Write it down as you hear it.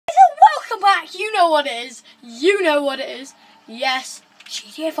back. You know what it is. You know what it is. Yes,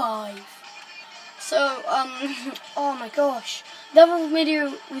 gta5. So, oh my gosh. The other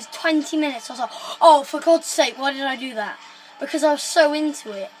video was 20 minutes. I was like, oh, for God's sake, why did I do that? Because I was so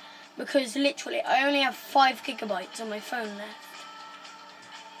into it. Because literally, I only have 5 gigabytes on my phone left.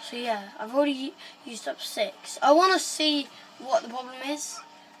 So yeah, I've already used up 6. I want to see what the problem is.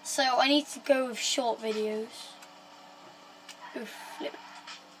 So I need to go with short videos. Oof, flip.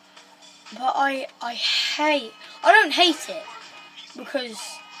 But I don't hate it. Because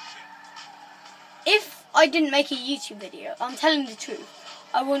if I didn't make a YouTube video, I'm telling the truth,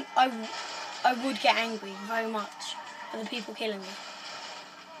 I would get angry very much at the people killing me.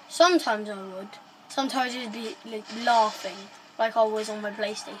 Sometimes I would. Sometimes it would be like laughing, like I was on my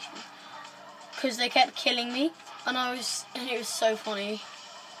PlayStation, because they kept killing me, and it was so funny.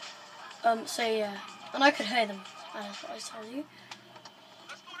 So yeah, and I could hear them. As I told you,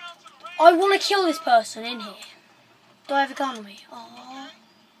 I want to kill this person in here. Do I have a gun on me? Aww.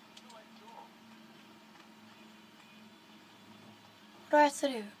 What do I have to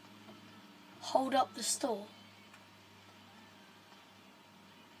do? Hold up the store.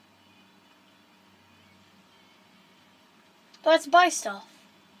 Do I have to buy stuff?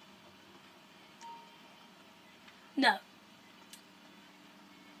 No.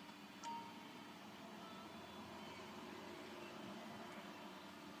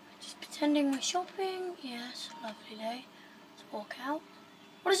 Just pretending we're shopping. Yes, lovely day. Let's walk out.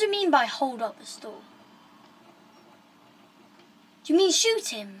 What does it mean by hold up the store? Do you mean shoot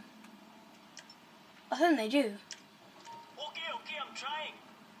him? I think they do. Okay, I'm trying.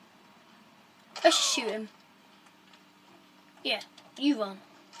 Let's shoot him. Yeah, you run.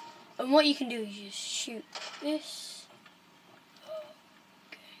 And what you can do is just shoot this.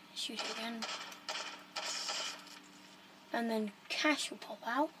 Okay, shoot it again. And then cash will pop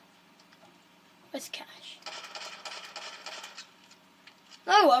out. Where's cash?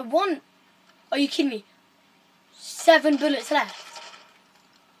 No, I want... Are you kidding me? 7 bullets left.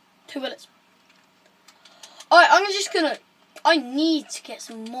 2 bullets. Alright, I'm just gonna... I need to get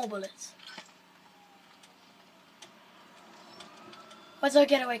some more bullets. Where's our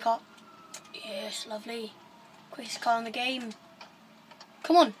getaway car? Yes, lovely. Quickest car in the game.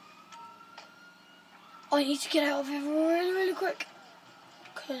 Come on. I need to get out of here really, really quick.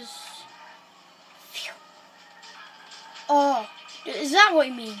 Because... Phew. Oh, is that what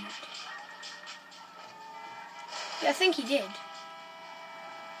he meant? Yeah, I think he did.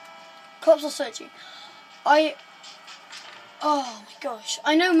 Cops are searching. Oh my gosh.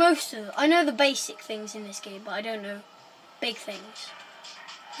 I know most of them. I know the basic things in this game, but I don't know big things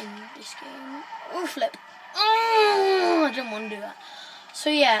in this game. Oh, flip. Oh, I don't want to do that. So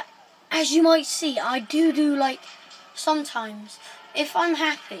yeah, as you might see, I do like, sometimes, if I'm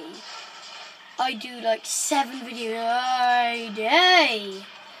happy, I do like 7 videos a day.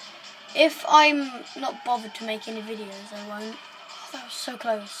 If I'm not bothered to make any videos, I won't. Oh, that was so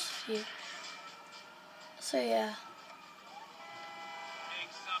close to you. So yeah.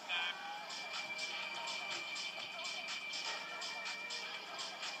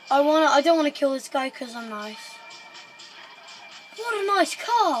 I don't want to kill this guy because I'm nice. What a nice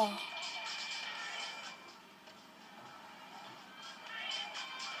car!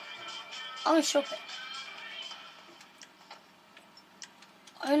 I'm gonna shop it.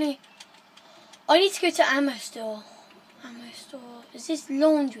 I need to go to ammo store. Ammo store. Is this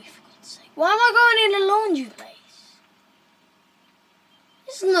laundry, for God's sake? Why am I going in a laundry place?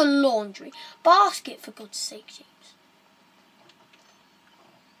 This isn't a laundry. Basket, for God's sake, James.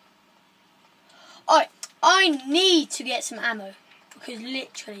 Alright, I need to get some ammo. Because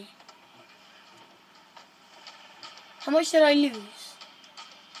literally... How much did I lose?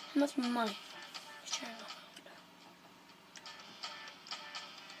 How much money?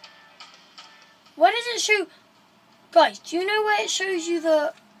 Where does it show... Guys, do you know where it shows you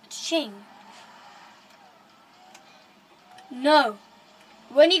the ching? No.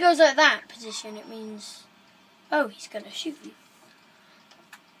 When he goes like that position, it means... Oh, he's going to shoot you.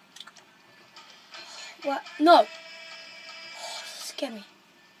 What? No. Oh, scare me.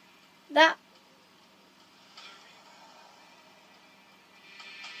 That...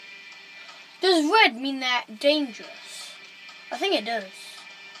 Does red mean they're dangerous? I think it does.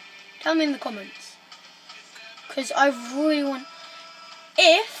 Tell me in the comments. Because I really want...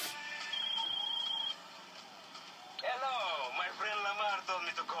 If... Hello, my friend Lamar told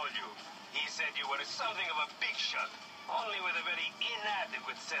me to call you. He said you were something of a big shot, only with a very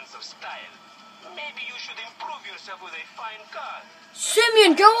inadequate sense of style. Maybe you should improve yourself with a fine car.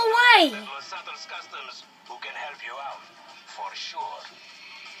 Simeon, go away! Los Santos Customs who can help you out, for sure.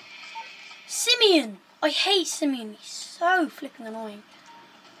 Simeon! I hate Simeon. He's so flipping annoying.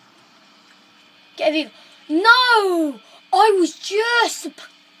 Get a vehicle. No! I was just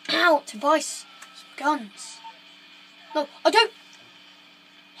out to buy some guns. No, I don't.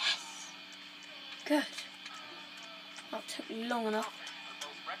 Yes. Good. That took long enough.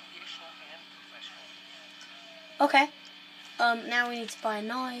 Okay. Now we need to buy a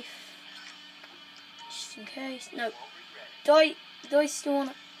knife. Just in case. No. Do I still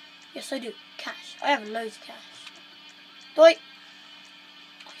want to? Yes, I do. Cash. I have loads of cash. Do I? Are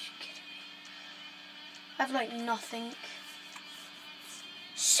you kidding me? I have like nothing.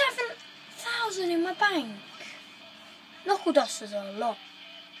 7,000 in my bank. Knuckle dusters are a lot.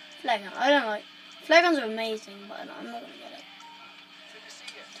 Flare gun. I don't like. Flare guns are amazing, but I'm not gonna get it.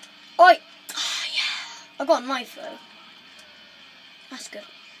 Oi! Ah, yeah. I got a knife though. That's good.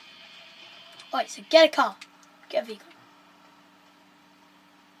 Alright, so get a car. Get a vehicle.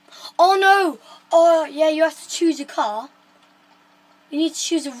 Oh no! Oh yeah, you have to choose a car. You need to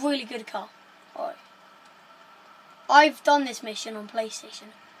choose a really good car. Alright. I've done this mission on PlayStation.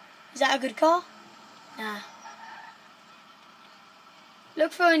 Is that a good car? Nah.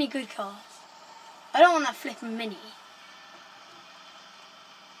 Look for any good cars. I don't want that flipping Mini.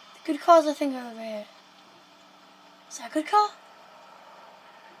 The good cars I think are over here. Is that a good car?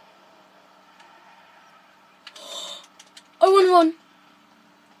 I won one.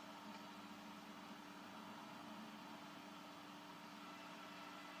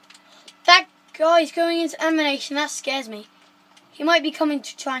 That guy's going into animation. That scares me. He might be coming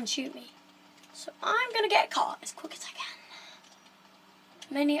to try and shoot me. So I'm going to get a car as quick as I can.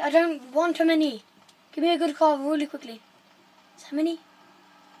 Mini. I don't want a Mini. Give me a good car really quickly. Is that Mini?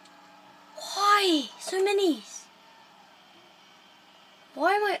 Why? So minis.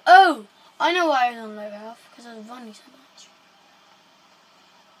 Why am I... Oh! I know why I was on low health. Because I was running so much.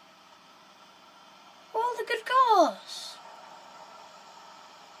 All the good cars.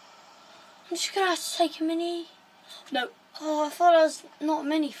 I'm just going to have to take a Mini. No. Oh, I thought I was not a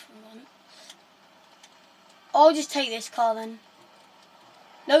Mini for once. I'll just take this car then.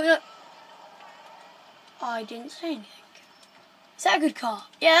 No, no. Oh, I didn't say anything. Is that a good car?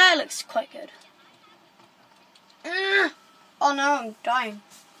 Yeah, that looks quite good. Oh no, I'm dying.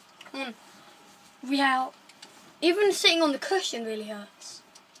 Come on. Yeah. Even sitting on the cushion really hurts.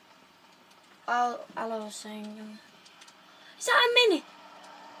 I was saying... is that a Mini?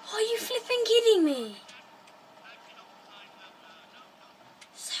 Are you flipping kidding me?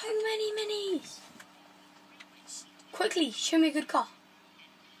 So many Minis. Quickly, show me a good car.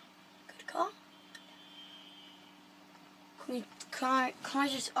 Good car? Can I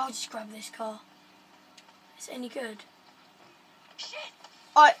just... I'll just grab this car. Is it any good?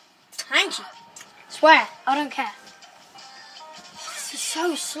 Thank you. Swear, I don't care. This is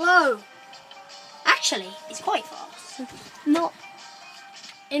so slow. Actually, it's quite fast. Not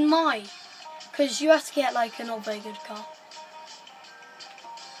in my... because you have to get like a not very good car.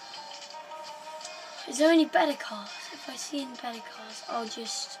 Is there any better cars? If I see any better cars, I'll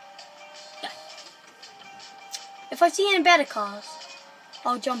just... yeah. If I see any better cars,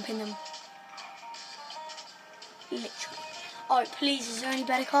 I'll jump in them. Literally. Alright, please, is there any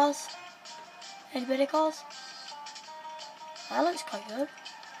better cars? Any better cars? That looks quite good.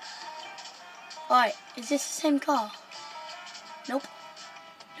 Alright, is this the same car? Nope.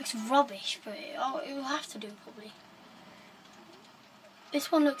 Looks rubbish, but it will have to do probably.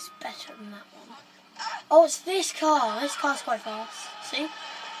 This one looks better than that one. Oh, it's this car. This car's quite fast. See?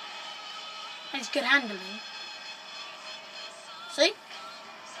 It's good handling. See?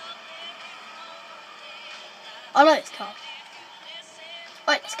 I like this car.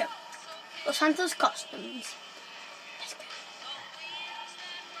 Alright, let's go. Los Santos Customs. Let's go.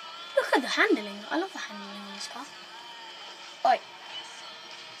 Look at the handling. I love the handling on this car. Alright.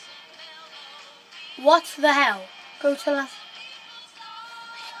 What the hell? Go to left.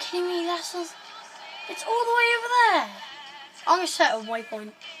 Are you kidding me? That's just... it's all the way over there. I'm going to set a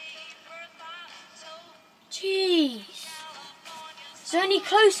waypoint. Jeez. Is there any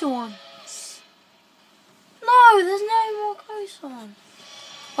closer ones? No, there's no more closer ones.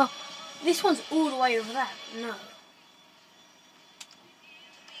 Well, this one's all the way over there. No.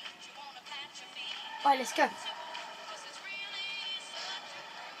 Right, let's go.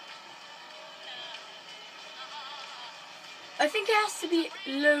 I think it has to be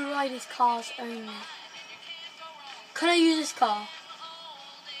lowriders cars only. Can I use this car?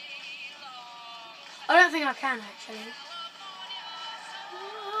 I don't think I can actually.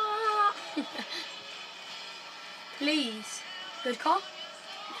 Please. Good car?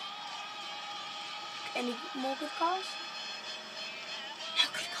 Any more good cars? No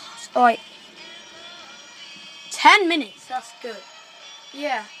good cars. Alright. 10 minutes, that's good.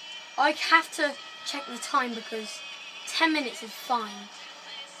 Yeah, I have to check the time because 10 minutes is fine.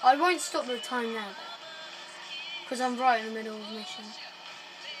 I won't stop the time now because I'm right in the middle of the mission.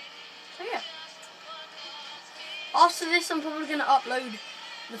 So yeah. After this, I'm probably going to upload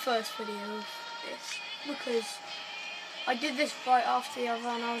the first video of this because I did this right after the other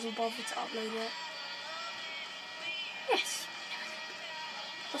and I wasn't bothered to upload it. Yes.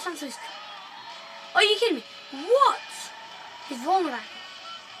 That sounds so scary. Are you kidding me? What is wrong with that?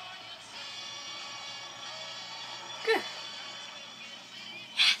 Good.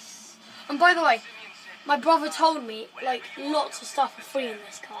 Yes. And by the way, my brother told me like lots of stuff are free in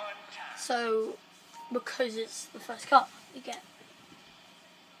this car. So because it's the first car you get.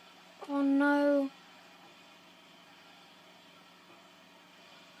 Oh no.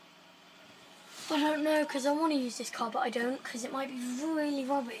 I don't know because I want to use this car but I don't because it might be really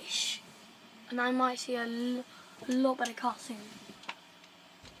rubbish. And I might see a lot better car soon.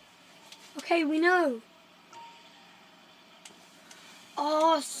 Okay, we know.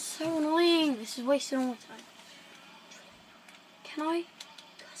 Oh, so annoying. This is wasting all my time. Can I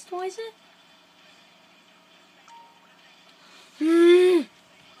customize it?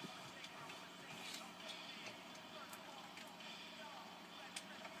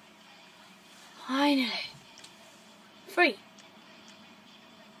 Finally. Free.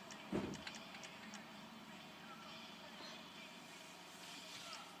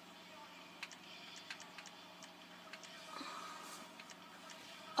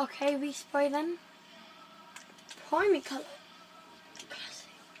 Okay, respray then. Primary colour. Classic.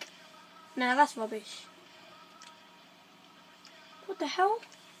 Nah, that's rubbish. What the hell?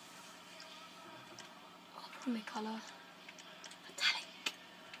 Oh, primary colour. Metallic.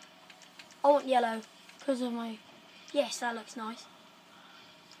 I want yellow because of my... Yes, that looks nice.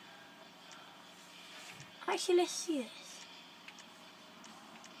 Actually, let's see this.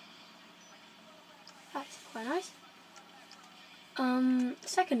 That's quite nice.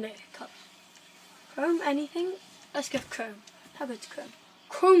 Secondary colour. Chrome, anything? Let's go chrome. How good's chrome?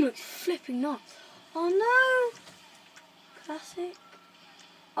 Chrome looks flipping nice. Oh no! Classic.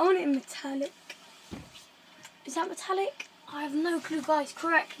 I want it in metallic. Is that metallic? I have no clue, guys.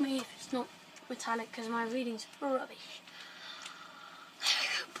 Correct me if it's not metallic because my reading's rubbish.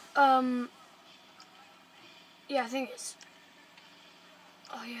 Yeah, I think it's...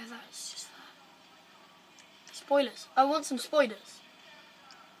 Oh yeah, that's just that. Spoilers. I want some spoilers.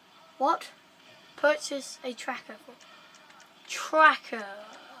 What? Purchase a tracker for... Tracker.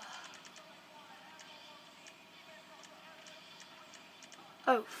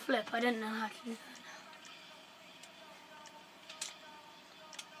 Oh, flip. I didn't know how to do that.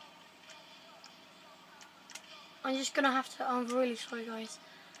 I'm just gonna have to, I'm really sorry guys.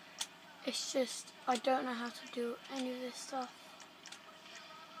 It's just, I don't know how to do any of this stuff.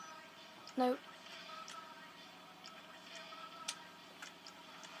 Nope.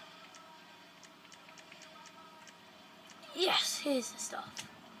 Yes, here's the stuff.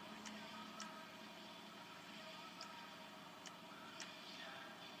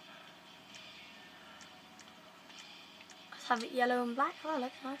 Let's have it yellow and black. Oh, that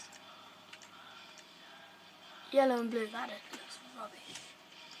looks nice. Yellow and blue, that looks rubbish.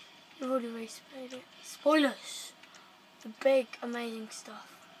 You've already resprayed it. Spoilers! The big, amazing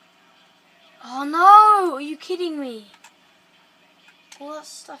stuff. Oh no! Are you kidding me? All that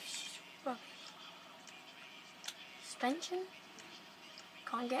stuff is rubbish. Suspension?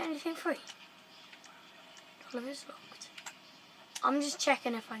 Can't get anything free. All of it's locked. I'm just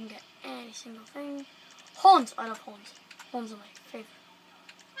checking if I can get any single thing. Horns! I love horns. Horns are my favourite.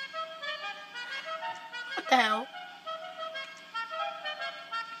 What the hell?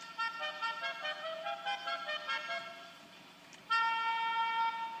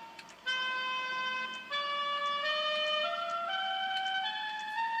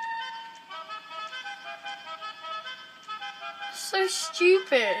 So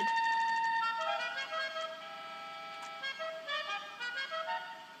stupid.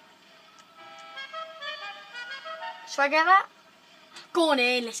 Should I get that? Go on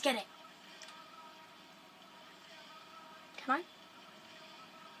in, let's get it. Can I?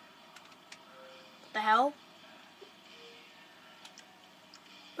 What the hell?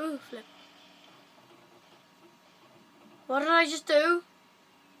 Ooh, flip. What did I just do?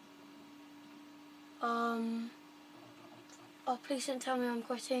 Oh, please don't tell me I'm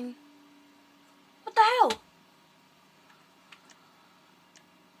quitting. What the hell?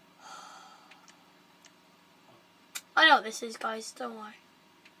 I know what this is, guys. Don't worry.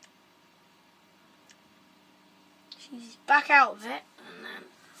 She's back out of it, and then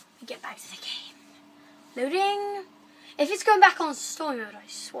we get back to the game. Loading. If it's going back on story mode, I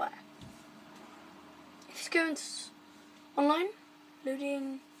swear. If it's going to online,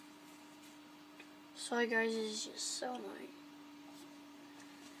 loading. Sorry guys, it's just so annoying.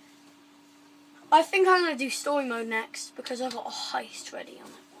 I think I'm going to do story mode next because I've got a heist ready on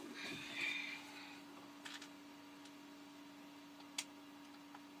that one.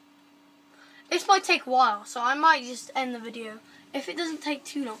 This might take a while, so I might just end the video. If it doesn't take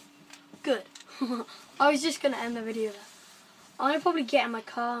too long, good. I was just going to end the video there. I'm going to probably get in my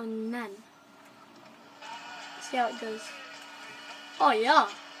car and then see how it goes. Oh yeah.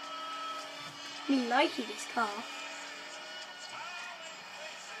 Me likey this car.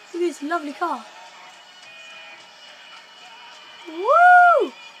 Look at this lovely car.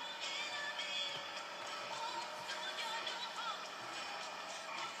 Woo!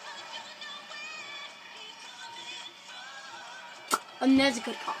 And there's a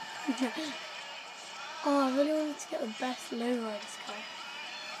good car. Oh, I really wanted to get the best lowriders car.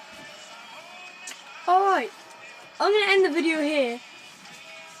 Alright, I'm going to end the video here.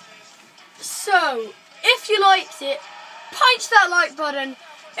 So, if you liked it, punch that like button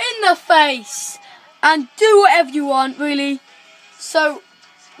in the face. And do whatever you want, really. So,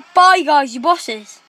 bye guys, your bosses.